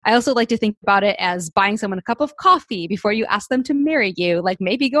I also like to think about it as buying someone a cup of coffee before you ask them to marry you. Like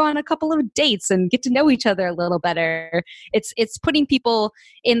maybe go on a couple of dates and get to know each other a little better. It's putting people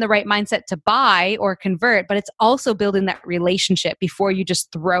in the right mindset to buy or convert, but it's also building that relationship before you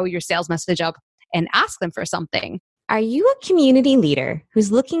just throw your sales message up and ask them for something. Are you a community leader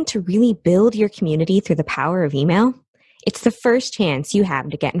who's looking to really build your community through the power of email? It's the first chance you have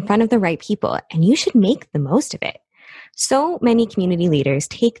to get in front of the right people, and you should make the most of it. So many community leaders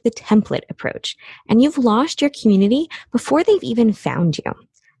take the template approach, and you've lost your community before they've even found you.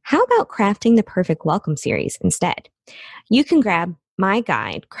 How about crafting the perfect welcome series instead? You can grab my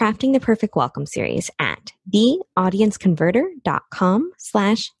guide, Crafting the Perfect Welcome Series, at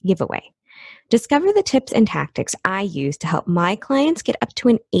theaudienceconverter.com/giveaway. Discover the tips and tactics I use to help my clients get up to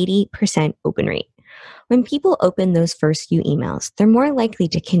an 80% open rate. When people open those first few emails, they're more likely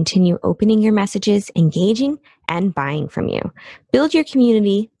to continue opening your messages, engaging, and buying from you. Build your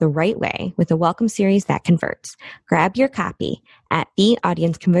community the right way with a welcome series that converts. Grab your copy at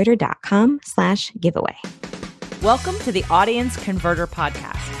theaudienceconverter.com/giveaway. Welcome to the Audience Converter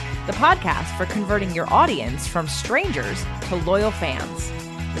Podcast, the podcast for converting your audience from strangers to loyal fans.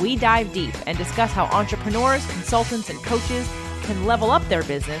 We dive deep and discuss how entrepreneurs, consultants, and coaches can level up their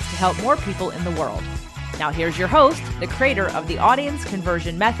business to help more people in the world. Now here's your host, the creator of the Audience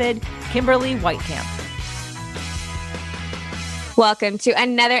Conversion Method, Kimberly Whitecamp. Welcome to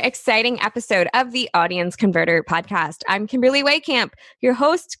another exciting episode of the Audience Converter Podcast. I'm Kimberly Whitecamp, your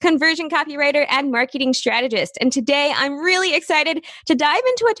host, conversion copywriter, and marketing strategist. And today I'm really excited to dive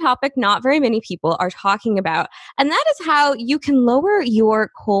into a topic not very many people are talking about. And that is how you can lower your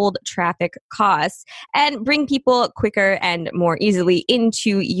cold traffic costs and bring people quicker and more easily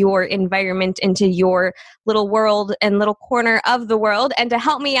into your environment, into your little world and little corner of the world. And to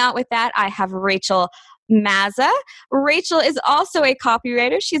help me out with that, I have Rachel Mazza. Rachel is also a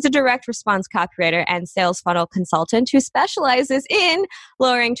copywriter. She's a direct response copywriter and sales funnel consultant who specializes in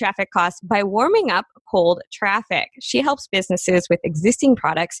lowering traffic costs by warming up cold traffic. She helps businesses with existing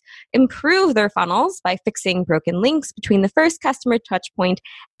products improve their funnels by fixing broken links between the first customer touch point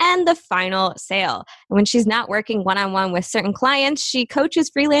and the final sale. And when she's not working one-on-one with certain clients, she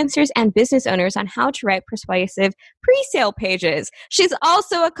coaches freelancers and business owners on how to write persuasive pre-sale pages. She's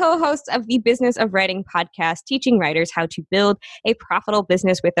also a co-host of the Business of Writing podcast, teaching writers how to build a profitable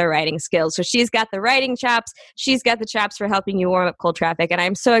business with their writing skills. So she's got the writing chops. She's got the chops for helping you warm up cold traffic. And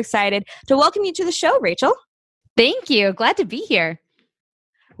I'm so excited to welcome you to the show, Rachel. Thank you. Glad to be here.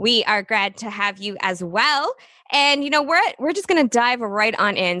 We are glad to have you as well. And, we're just going to dive right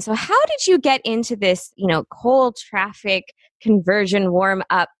on in. So how did you get into this, cold traffic conversion warm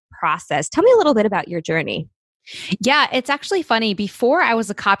up process? Tell me a little bit about your journey. Yeah, it's actually funny. Before I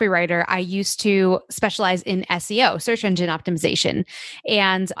was a copywriter, I used to specialize in SEO, search engine optimization.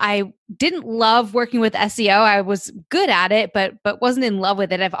 And I didn't love working with SEO. I was good at it, but wasn't in love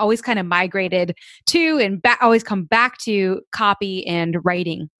with it. I've always kind of migrated to and always come back to copy and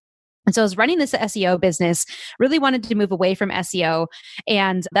writing. And so I was running this SEO business, really wanted to move away from SEO.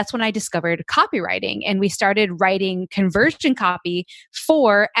 And that's when I discovered copywriting. And we started writing conversion copy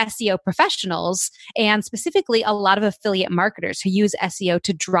for SEO professionals and specifically a lot of affiliate marketers who use SEO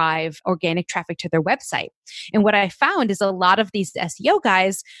to drive organic traffic to their website. And what I found is a lot of these SEO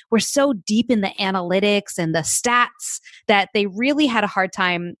guys were so deep in the analytics and the stats that they really had a hard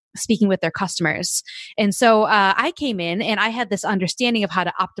time speaking with their customers. And so I came in and I had this understanding of how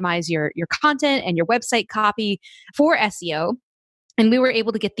to optimize your content and your website copy for SEO. And we were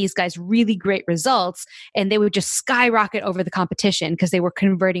able to get these guys really great results, and they would just skyrocket over the competition because they were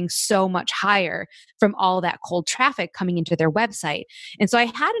converting so much higher from all that cold traffic coming into their website. And so I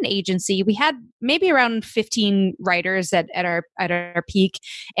had an agency. We had maybe around 15 writers at our peak,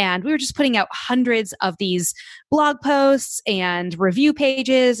 and we were just putting out hundreds of these blog posts and review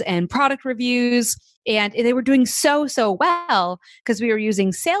pages and product reviews. And they were doing so well because we were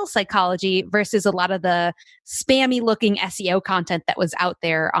using sales psychology versus a lot of the spammy looking SEO content that was out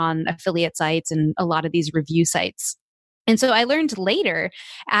there on affiliate sites and a lot of these review sites. And so I learned later,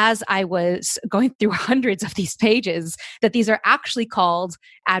 as I was going through hundreds of these pages, that these are actually called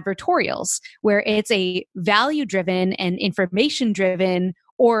advertorials, where it's a value-driven and information-driven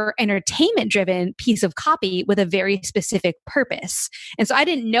or entertainment-driven piece of copy with a very specific purpose. And so I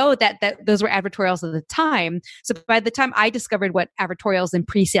didn't know that those were advertorials at the time. So by the time I discovered what advertorials and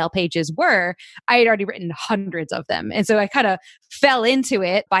pre-sale pages were, I had already written hundreds of them. And so I kind of fell into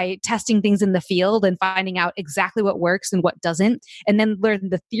it by testing things in the field and finding out exactly what works and what doesn't, and then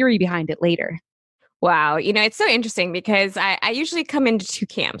learned the theory behind it later. Wow. It's so interesting because I usually come into two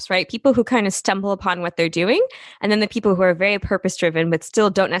camps, right? People who kind of stumble upon what they're doing, and then the people who are very purpose driven, but still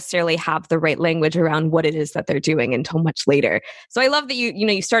don't necessarily have the right language around what it is that they're doing until much later. So I love that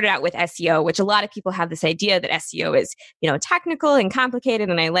you started out with SEO, which a lot of people have this idea that SEO is, technical and complicated.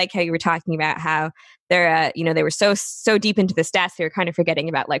 And I like how you were talking about how they were so deep into the stats, they were kind of forgetting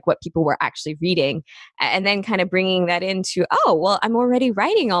about like what people were actually reading, and then kind of bringing that into, oh, well, I'm already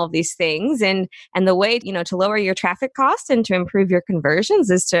writing all of these things, and the way to lower your traffic costs and to improve your conversions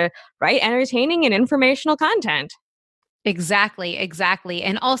is to write entertaining and informational content. Exactly, exactly.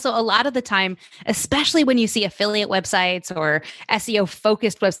 And also a lot of the time, especially when you see affiliate websites or SEO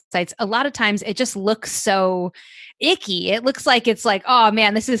focused websites, a lot of times it just looks so icky. It looks like it's like, oh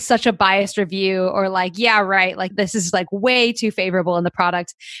man, this is such a biased review, or like, yeah, right. Like this is like way too favorable in the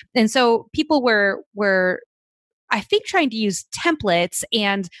product. And so people were I think trying to use templates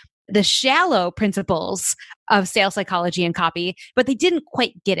and the shallow principles of sales psychology and copy, but they didn't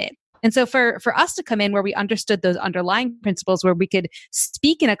quite get it. And so for us to come in where we understood those underlying principles, where we could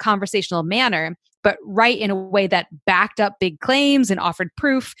speak in a conversational manner, but write in a way that backed up big claims and offered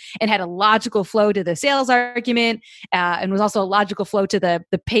proof and had a logical flow to the sales argument, and was also a logical flow to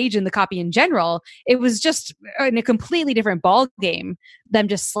the page and the copy in general, it was just in a completely different ball game than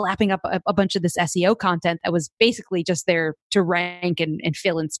just slapping up a bunch of this SEO content that was basically just there to rank and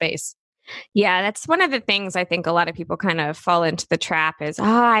fill in space. Yeah, that's one of the things I think a lot of people kind of fall into the trap is,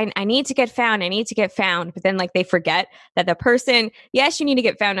 I need to get found. I need to get found. But then like they forget that the person, yes, you need to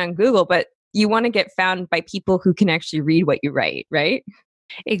get found on Google, but you want to get found by people who can actually read what you write, right?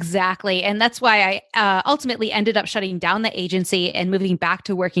 Exactly. And that's why I ultimately ended up shutting down the agency and moving back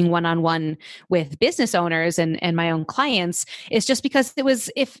to working one-on-one with business owners and my own clients, is just because it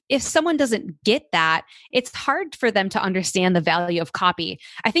was, if someone doesn't get that, it's hard for them to understand the value of copy.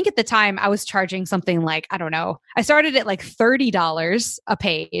 I think at the time I was charging something like, I don't know, I started at like $30 a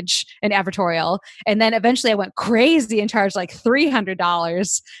page, an advertorial. And then eventually I went crazy and charged like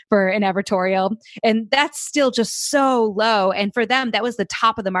 $300 for an advertorial. And that's still just so low. And for them, that was the top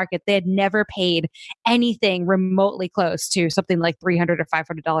of the market. They had never paid anything remotely close to something like $300 or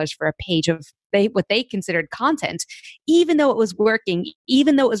 $500 for a page of what they considered content, even though it was working,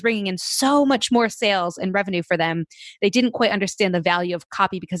 even though it was bringing in so much more sales and revenue for them. They didn't quite understand the value of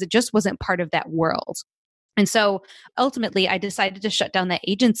copy because it just wasn't part of that world. And so ultimately, I decided to shut down that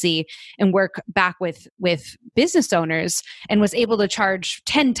agency and work back with business owners, and was able to charge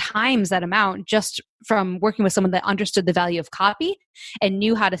 10 times that amount just from working with someone that understood the value of copy and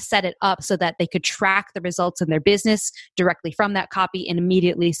knew how to set it up so that they could track the results in their business directly from that copy and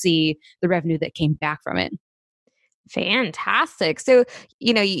immediately see the revenue that came back from it. Fantastic. So,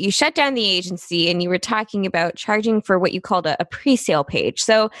 you shut down the agency and you were talking about charging for what you called a pre-sale page.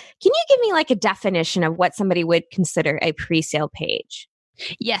 So can you give me like a definition of what somebody would consider a pre-sale page?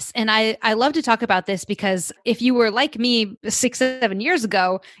 Yes. And I love to talk about this because if you were like me 6-7 years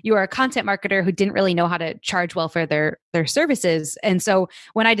ago, you were a content marketer who didn't really know how to charge well for their services. And so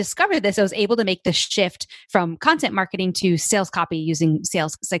when I discovered this, I was able to make the shift from content marketing to sales copy using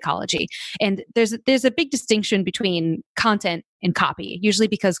sales psychology. And there's a big distinction between content and copy, usually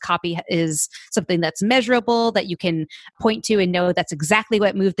because copy is something that's measurable, that you can point to and know that's exactly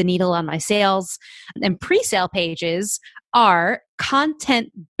what moved the needle on my sales. And pre-sale pages are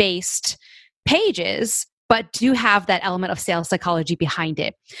content-based pages, but do have that element of sales psychology behind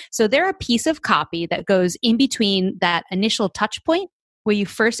it. So they're a piece of copy that goes in between that initial touch point where you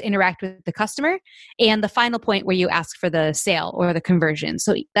first interact with the customer and the final point where you ask for the sale or the conversion.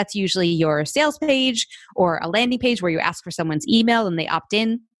 So that's usually your sales page or a landing page where you ask for someone's email and they opt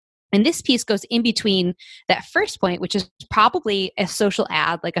in. And this piece goes in between that first point, which is probably a social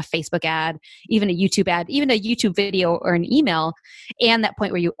ad, like a Facebook ad, even a YouTube ad, even a YouTube video or an email, and that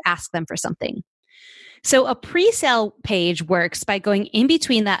point where you ask them for something. So a pre-sale page works by going in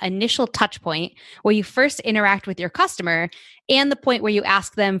between that initial touch point where you first interact with your customer and the point where you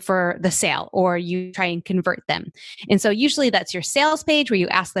ask them for the sale or you try and convert them. And so usually that's your sales page where you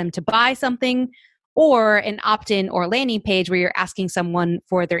ask them to buy something, or an opt-in or landing page where you're asking someone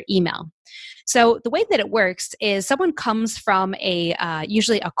for their email. So the way that it works is someone comes from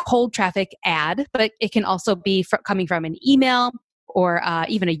usually a cold traffic ad, but it can also be coming from an email or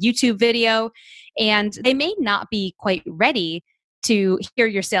even a YouTube video, and they may not be quite ready to hear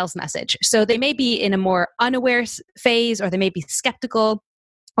your sales message. So they may be in a more unaware phase, or they may be skeptical,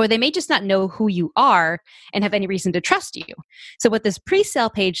 or they may just not know who you are and have any reason to trust you. So what this pre-sale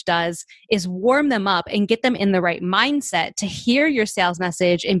page does is warm them up and get them in the right mindset to hear your sales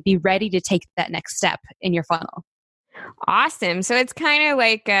message and be ready to take that next step in your funnel. Awesome. So it's kind of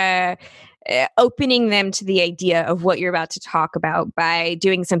like opening them to the idea of what you're about to talk about by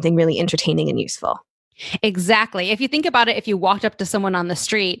doing something really entertaining and useful. Exactly. If you think about it, if you walked up to someone on the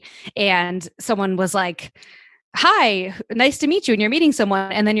street and someone was like, "Hi, nice to meet you," and you're meeting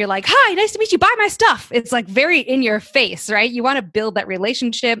someone, and then you're like, "Hi, nice to meet you, buy my stuff." It's like very in your face, right? You want to build that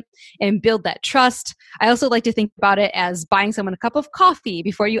relationship and build that trust. I also like to think about it as buying someone a cup of coffee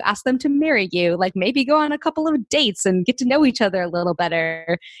before you ask them to marry you. Like maybe go on a couple of dates and get to know each other a little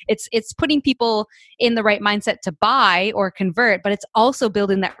better. It's putting people in the right mindset to buy or convert, but it's also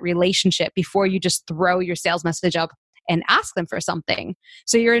building that relationship before you just throw your sales message up and ask them for something.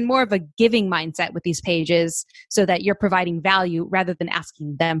 So you're in more of a giving mindset with these pages so that you're providing value rather than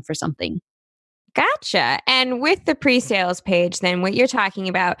asking them for something. Gotcha. And with the pre-sales page, then what you're talking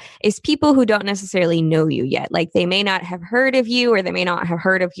about is people who don't necessarily know you yet. Like they may not have heard of you, or they may not have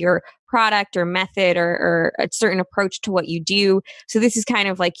heard of your product or method or a certain approach to what you do. So this is kind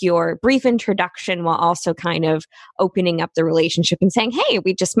of like your brief introduction while also kind of opening up the relationship and saying, "Hey,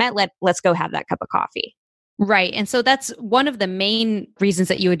 we just met. Let's go have that cup of coffee." Right. And so that's one of the main reasons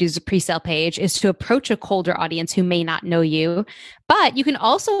that you would use a pre-sale page is to approach a colder audience who may not know you. But you can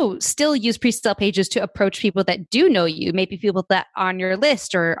also still use pre-sale pages to approach people that do know you, maybe people that are on your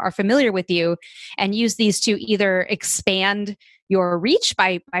list or are familiar with you, and use these to either expand your reach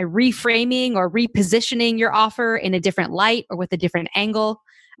by reframing or repositioning your offer in a different light or with a different angle.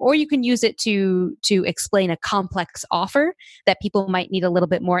 Or you can use it to explain a complex offer that people might need a little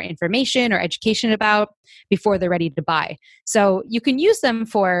bit more information or education about before they're ready to buy. So you can use them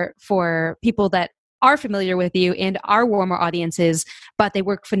for people that are familiar with you and are warmer audiences, but they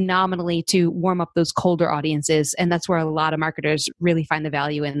work phenomenally to warm up those colder audiences. And that's where a lot of marketers really find the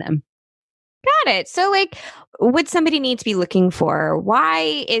value in them. Got it. So like, what somebody need to be looking for?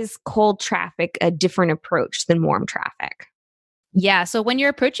 Why is cold traffic a different approach than warm traffic? Yeah. So when you're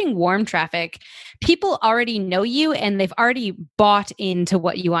approaching warm traffic, people already know you and they've already bought into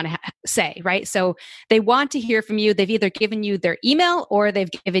what you want to say, right? So they want to hear from you. They've either given you their email or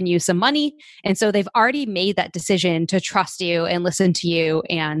they've given you some money. And so they've already made that decision to trust you and listen to you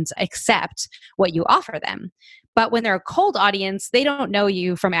and accept what you offer them. But when they're a cold audience, they don't know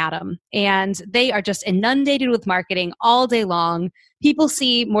you from Adam and they are just inundated with marketing all day long. People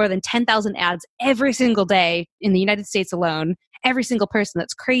see more than 10,000 ads every single day in the United States alone. Every single person.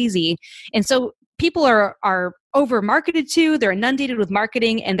 That's crazy. And so people are over marketed to, they're inundated with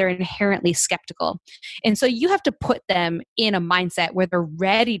marketing, and they're inherently skeptical. And so you have to put them in a mindset where they're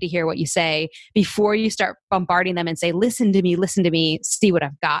ready to hear what you say before you start bombarding them and say, listen to me, see what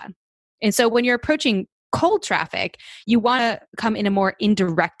I've got. And so when you're approaching cold traffic, you want to come in a more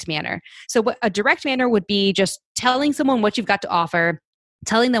indirect manner. So what a direct manner would be just telling someone what you've got to offer,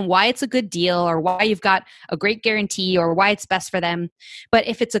 telling them why it's a good deal or why you've got a great guarantee or why it's best for them. But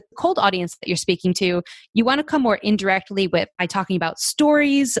if it's a cold audience that you're speaking to, you want to come more indirectly by talking about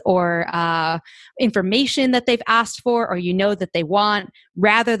stories or information that they've asked for or you know that they want,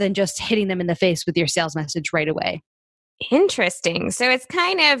 rather than just hitting them in the face with your sales message right away. Interesting. So it's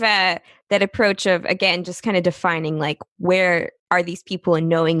kind of that approach of, again, just kind of defining like, where are these people in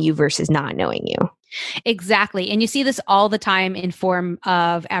knowing you versus not knowing you? Exactly. And you see this all the time in form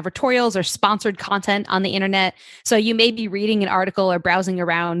of advertorials or sponsored content on the internet. So you may be reading an article or browsing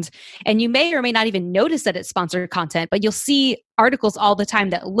around, and you may or may not even notice that it's sponsored content, but you'll see articles all the time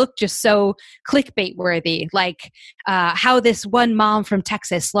that look just so clickbait worthy, like how this one mom from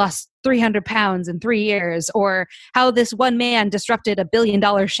Texas lost 300 pounds in 3 years, or how this one man disrupted $1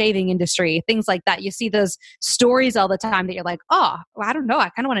 billion shaving industry, things like that. You see those stories all the time that you're like, oh, well, I don't know. I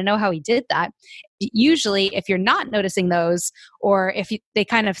kind of want to know how he did that. Usually, if you're not noticing those, or if they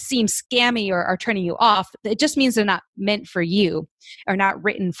kind of seem scammy or are turning you off, it just means they're not meant for you or not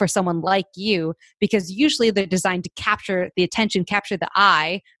written for someone like you, because usually they're designed to capture the attention, capture the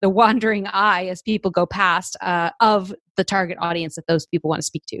eye, the wandering eye as people go past of the target audience that those people want to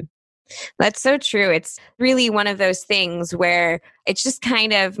speak to. That's so true. It's really one of those things where it's just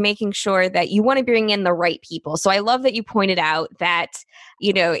kind of making sure that you want to bring in the right people. So I love that you pointed out that,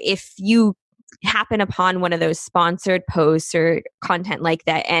 if you happen upon one of those sponsored posts or content like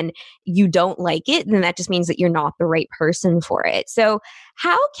that and you don't like it, then that just means that you're not the right person for it. So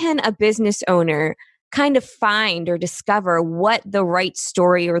how can a business owner kind of find or discover what the right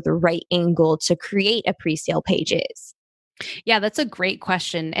story or the right angle to create a pre-sale page is? Yeah, that's a great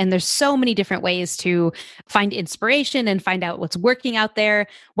question. And there's so many different ways to find inspiration and find out what's working out there.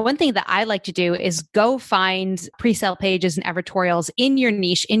 One thing that I like to do is go find pre-sale pages and advertorials in your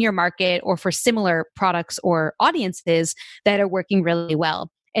niche, in your market, or for similar products or audiences that are working really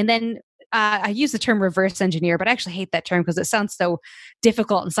well. And then I use the term reverse engineer, but I actually hate that term because it sounds so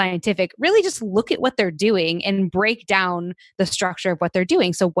difficult and scientific. Really just look at what they're doing and break down the structure of what they're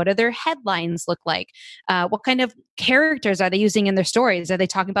doing. So what do their headlines look like? What kind of characters are they using in their stories? Are they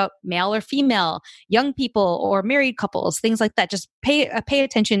talking about male or female, young people or married couples, things like that? Just pay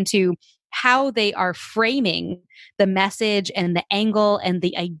attention to how they are framing the message and the angle and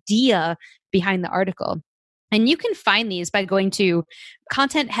the idea behind the article. And you can find these by going to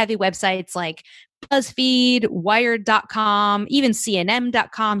content heavy websites like BuzzFeed, Wired.com, even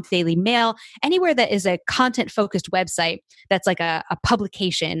CNN.com, Daily Mail, anywhere that is a content focused website that's like a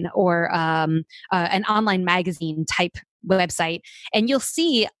publication or an online magazine type website. And you'll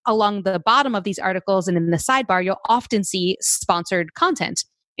see along the bottom of these articles and in the sidebar, you'll often see sponsored content.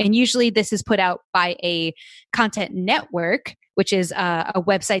 And usually this is put out by a content network, which is a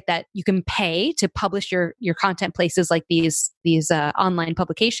website that you can pay to publish your content places like these online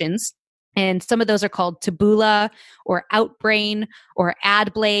publications. And some of those are called Taboola or Outbrain or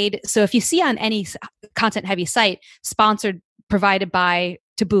AdBlade. So if you see on any content heavy site, sponsored, provided by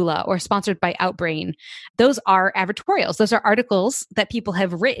Taboola or sponsored by Outbrain, those are advertorials. Those are articles that people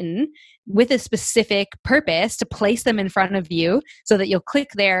have written with a specific purpose to place them in front of you so that you'll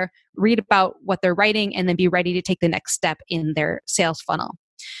click there, read about what they're writing, and then be ready to take the next step in their sales funnel.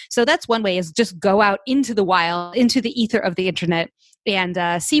 So that's one way, is just go out into the wild, into the ether of the internet and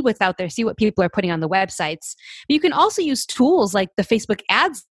see what's out there, see what people are putting on the websites. But you can also use tools like the Facebook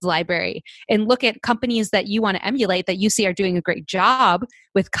ads library and look at companies that you want to emulate that you see are doing a great job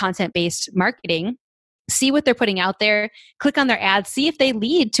with content-based marketing. See what they're putting out there, click on their ads, see if they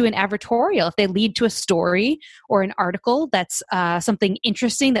lead to an advertorial, if they lead to a story or an article that's something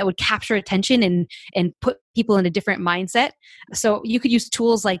interesting that would capture attention and put people in a different mindset. So you could use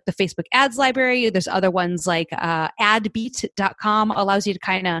tools like the Facebook ads library. There's other ones like adbeat.com allows you to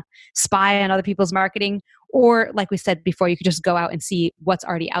kind of spy on other people's marketing. Or like we said before, you could just go out and see what's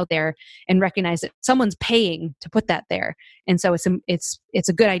already out there and recognize that someone's paying to put that there. And so it's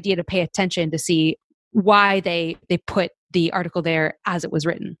a good idea to pay attention to see why they put the article there as it was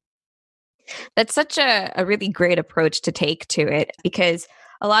written. That's such a really great approach to take to it, because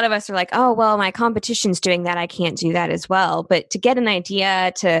a lot of us are like, oh, well, my competition's doing that, I can't do that as well. But to get an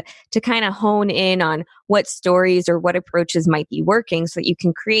idea, to kind of hone in on what stories or what approaches might be working so that you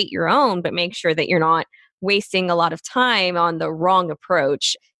can create your own, but make sure that you're not wasting a lot of time on the wrong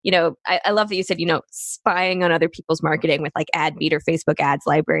approach. You know, I love that you said, spying on other people's marketing with like AdBeat or Facebook ads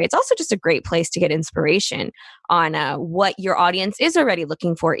library. It's also just a great place to get inspiration on what your audience is already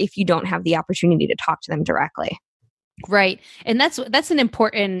looking for if you don't have the opportunity to talk to them directly. Right. And that's an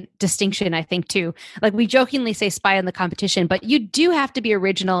important distinction, I think, too. Like we jokingly say spy on the competition, but you do have to be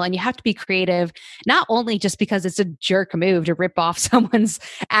original and you have to be creative, not only just because it's a jerk move to rip off someone's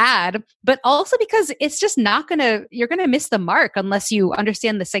ad, but also because it's just you're going to miss the mark unless you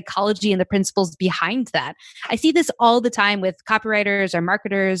understand the psychology and the principles behind that. I see this all the time with copywriters or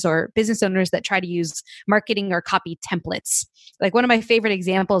marketers or business owners that try to use marketing or copy templates. Like one of my favorite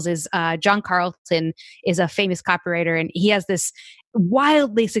examples is John Carlton is a famous copywriter, and he has this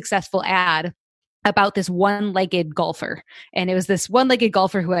wildly successful ad about this one-legged golfer. And it was this one-legged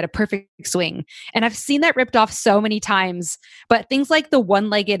golfer who had a perfect swing. And I've seen that ripped off so many times, but things like the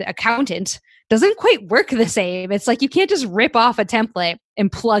one-legged accountant doesn't quite work the same. It's like you can't just rip off a template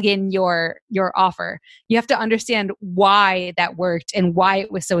and plug in your offer. You have to understand why that worked and why it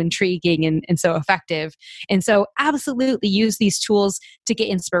was so intriguing and so effective. And so absolutely use these tools to get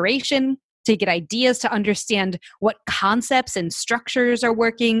inspiration, to get ideas, to understand what concepts and structures are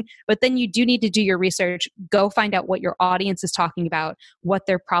working. But then you do need to do your research, go find out what your audience is talking about, what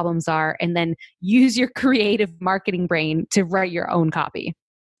their problems are, and then use your creative marketing brain to write your own copy.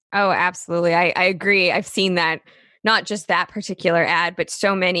 Oh, absolutely. I agree. I've seen that, not just that particular ad, but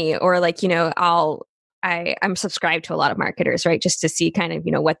so many. Or like, I'm subscribed to a lot of marketers, right? Just to see kind of,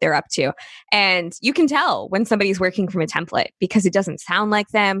 what they're up to. And you can tell when somebody's working from a template because it doesn't sound like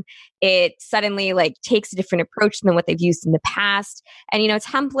them. It suddenly like takes a different approach than what they've used in the past. And,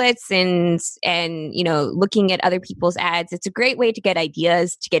 templates and, looking at other people's ads, it's a great way to get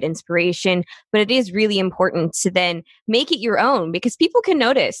ideas, to get inspiration, but it is really important to then make it your own because people can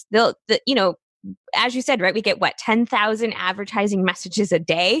notice. As you said, right, we get 10,000 advertising messages a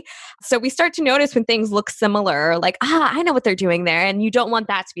day. So we start to notice when things look similar, like, I know what they're doing there. And you don't want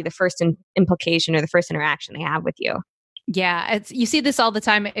that to be the first implication or the first interaction they have with you. Yeah, you see this all the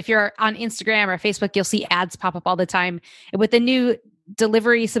time. If you're on Instagram or Facebook, you'll see ads pop up all the time. And with the new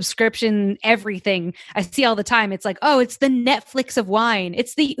delivery, subscription, everything I see all the time. It's like, oh, it's the Netflix of wine.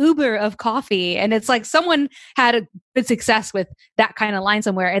 It's the Uber of coffee. And it's like someone had a good success with that kind of line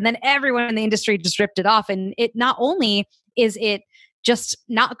somewhere. And then everyone in the industry just ripped it off. And it not only is it just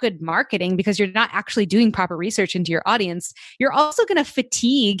not good marketing because you're not actually doing proper research into your audience, you're also going to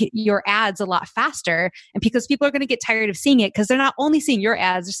fatigue your ads a lot faster. And because people are going to get tired of seeing it because they're not only seeing your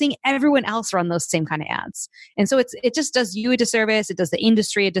ads, they're seeing everyone else run those same kind of ads. And so it just does you a disservice. It does the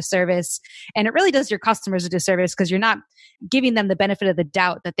industry a disservice. And it really does your customers a disservice because you're not giving them the benefit of the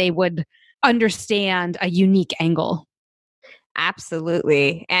doubt that they would understand a unique angle.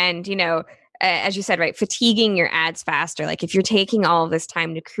 Absolutely. And, as you said, right, fatiguing your ads faster. Like if you're taking all of this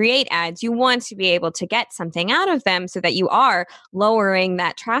time to create ads, you want to be able to get something out of them so that you are lowering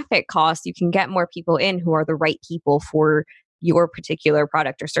that traffic cost. You can get more people in who are the right people for your particular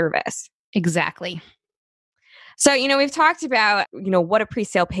product or service. Exactly. So, we've talked about, what a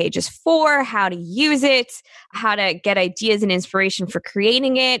pre-sale page is for, how to use it, how to get ideas and inspiration for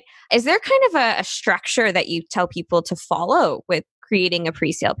creating it. Is there kind of a structure that you tell people to follow with creating a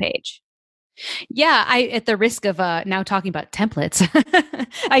pre-sale page? Yeah, at the risk of now talking about templates,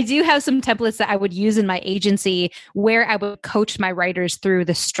 I do have some templates that I would use in my agency where I would coach my writers through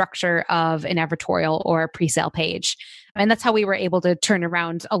the structure of an advertorial or a pre-sale page. And that's how we were able to turn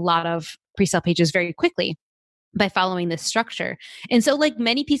around a lot of pre-sale pages very quickly, by following this structure. And so like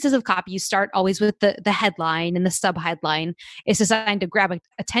many pieces of copy, you start always with the headline, and the sub-headline is designed to grab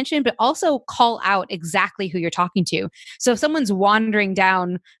attention, but also call out exactly who you're talking to. So if someone's wandering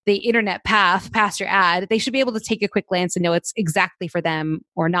down the internet path past your ad, they should be able to take a quick glance and know it's exactly for them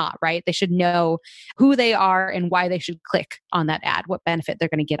or not, right? They should know who they are and why they should click on that ad, what benefit they're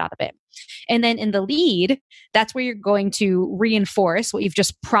going to get out of it. And then in the lead, that's where you're going to reinforce what you've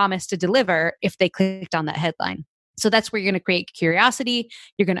just promised to deliver if they clicked on that headline. So that's where you're going to create curiosity.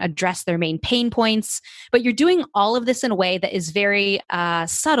 You're going to address their main pain points, but you're doing all of this in a way that is very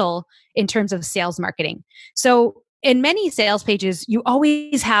subtle in terms of sales marketing. So in many sales pages, you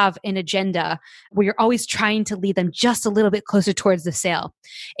always have an agenda where you're always trying to lead them just a little bit closer towards the sale.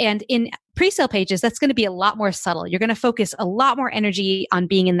 And in pre-sale pages, that's going to be a lot more subtle. You're going to focus a lot more energy on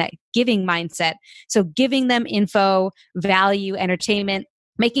being in that giving mindset. So giving them info, value, entertainment,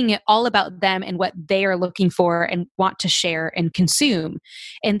 making it all about them and what they are looking for and want to share and consume.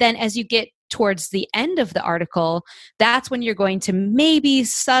 And then as you get towards the end of the article, that's when you're going to maybe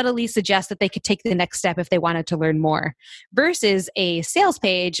subtly suggest that they could take the next step if they wanted to learn more, versus a sales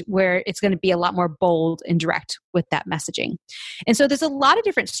page where it's going to be a lot more bold and direct with that messaging. And so there's a lot of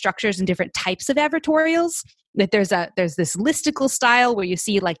different structures and different types of advertorials. That there's this listicle style where you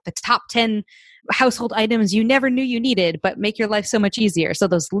see like the top 10 household items you never knew you needed, but make your life so much easier. So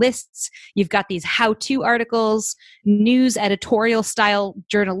those lists, you've got these how-to articles, news editorial style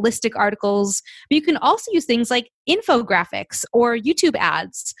journalistic articles, but you can also use things like infographics or YouTube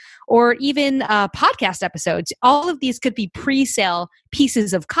ads or even podcast episodes. All of these could be pre-sale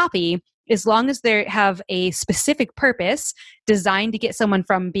pieces of copy as long as they have a specific purpose designed to get someone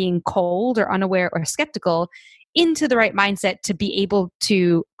from being cold or unaware or skeptical into the right mindset to be able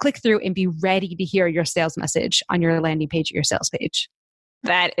to click through and be ready to hear your sales message on your landing page or your sales page.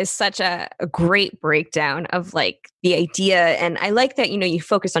 That is such a great breakdown of like the idea. And I like that, you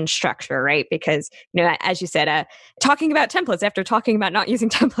focus on structure, right? Because, as you said, talking about templates after talking about not using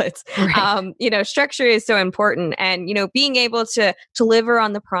templates, right. Structure is so important. And, being able to deliver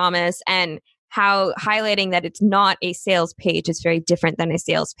on the promise and how highlighting that it's not a sales page is very different than a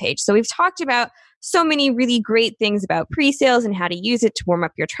sales page. So we've talked about so many really great things about pre-sales and how to use it to warm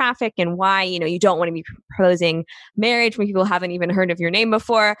up your traffic and why, you don't want to be proposing marriage when people haven't even heard of your name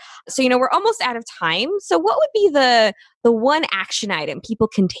before. So, we're almost out of time. So what would be the one action item people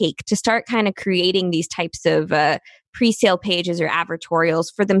can take to start kind of creating these types of pre-sale pages or advertorials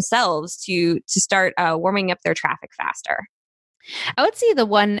for themselves to start warming up their traffic faster? I would say the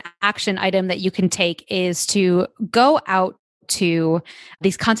one action item that you can take is to go out to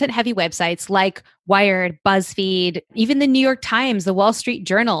these content heavy websites like Wired, BuzzFeed, even the New York Times, the Wall Street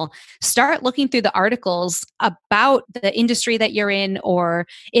Journal. Start looking through the articles about the industry that you're in or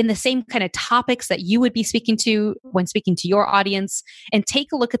in the same kind of topics that you would be speaking to when speaking to your audience, and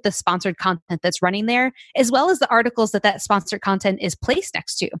take a look at the sponsored content that's running there, as well as the articles that sponsored content is placed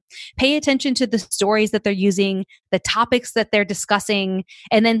next to. Pay attention to the stories that they're using, the topics that they're discussing,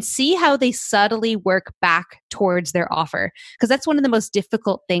 and then see how they subtly work back towards their offer. Because that's one of the most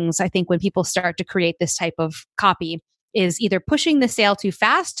difficult things, I think, when people start to create this type of copy, is either pushing the sale too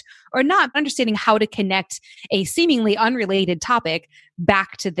fast or not understanding how to connect a seemingly unrelated topic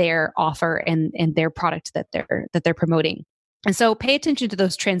back to their offer and their product that they're promoting. And so pay attention to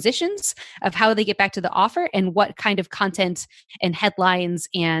those transitions of how they get back to the offer and what kind of content and headlines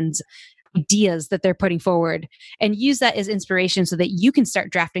and ideas that they're putting forward, and use that as inspiration so that you can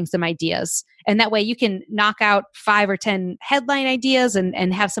start drafting some ideas. And that way you can knock out 5 or 10 headline ideas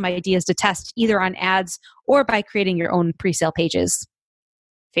and have some ideas to test either on ads or by creating your own pre-sale pages.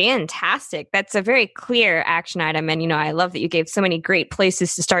 Fantastic. That's a very clear action item. And, I love that you gave so many great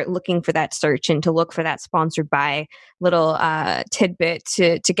places to start looking for that search and to look for that sponsored by little tidbit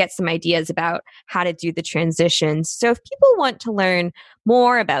to get some ideas about how to do the transitions. So if people want to learn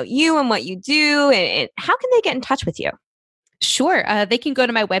more about you and what you do, and how can they get in touch with you? Sure. They can go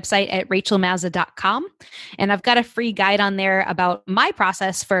to my website at rachelmazza.com. And I've got a free guide on there about my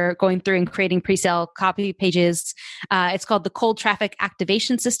process for going through and creating pre-sale copy pages. It's called the Cold Traffic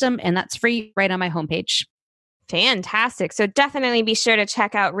Activation System, and that's free right on my homepage. Fantastic. So definitely be sure to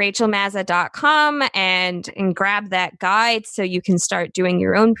check out rachelmazza.com and grab that guide so you can start doing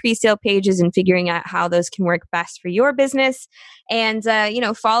your own pre-sale pages and figuring out how those can work best for your business. And,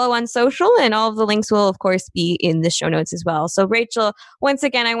 follow on social, and all of the links will, of course, be in the show notes as well. So Rachel, once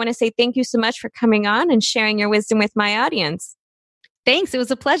again, I want to say thank you so much for coming on and sharing your wisdom with my audience. Thanks. It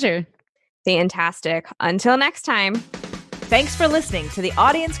was a pleasure. Fantastic. Until next time. Thanks for listening to the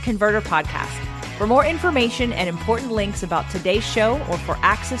Audience Converter Podcast. For more information and important links about today's show or for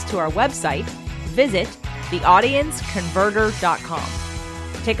access to our website, visit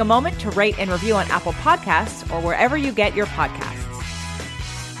theaudienceconverter.com. Take a moment to rate and review on Apple Podcasts or wherever you get your podcasts.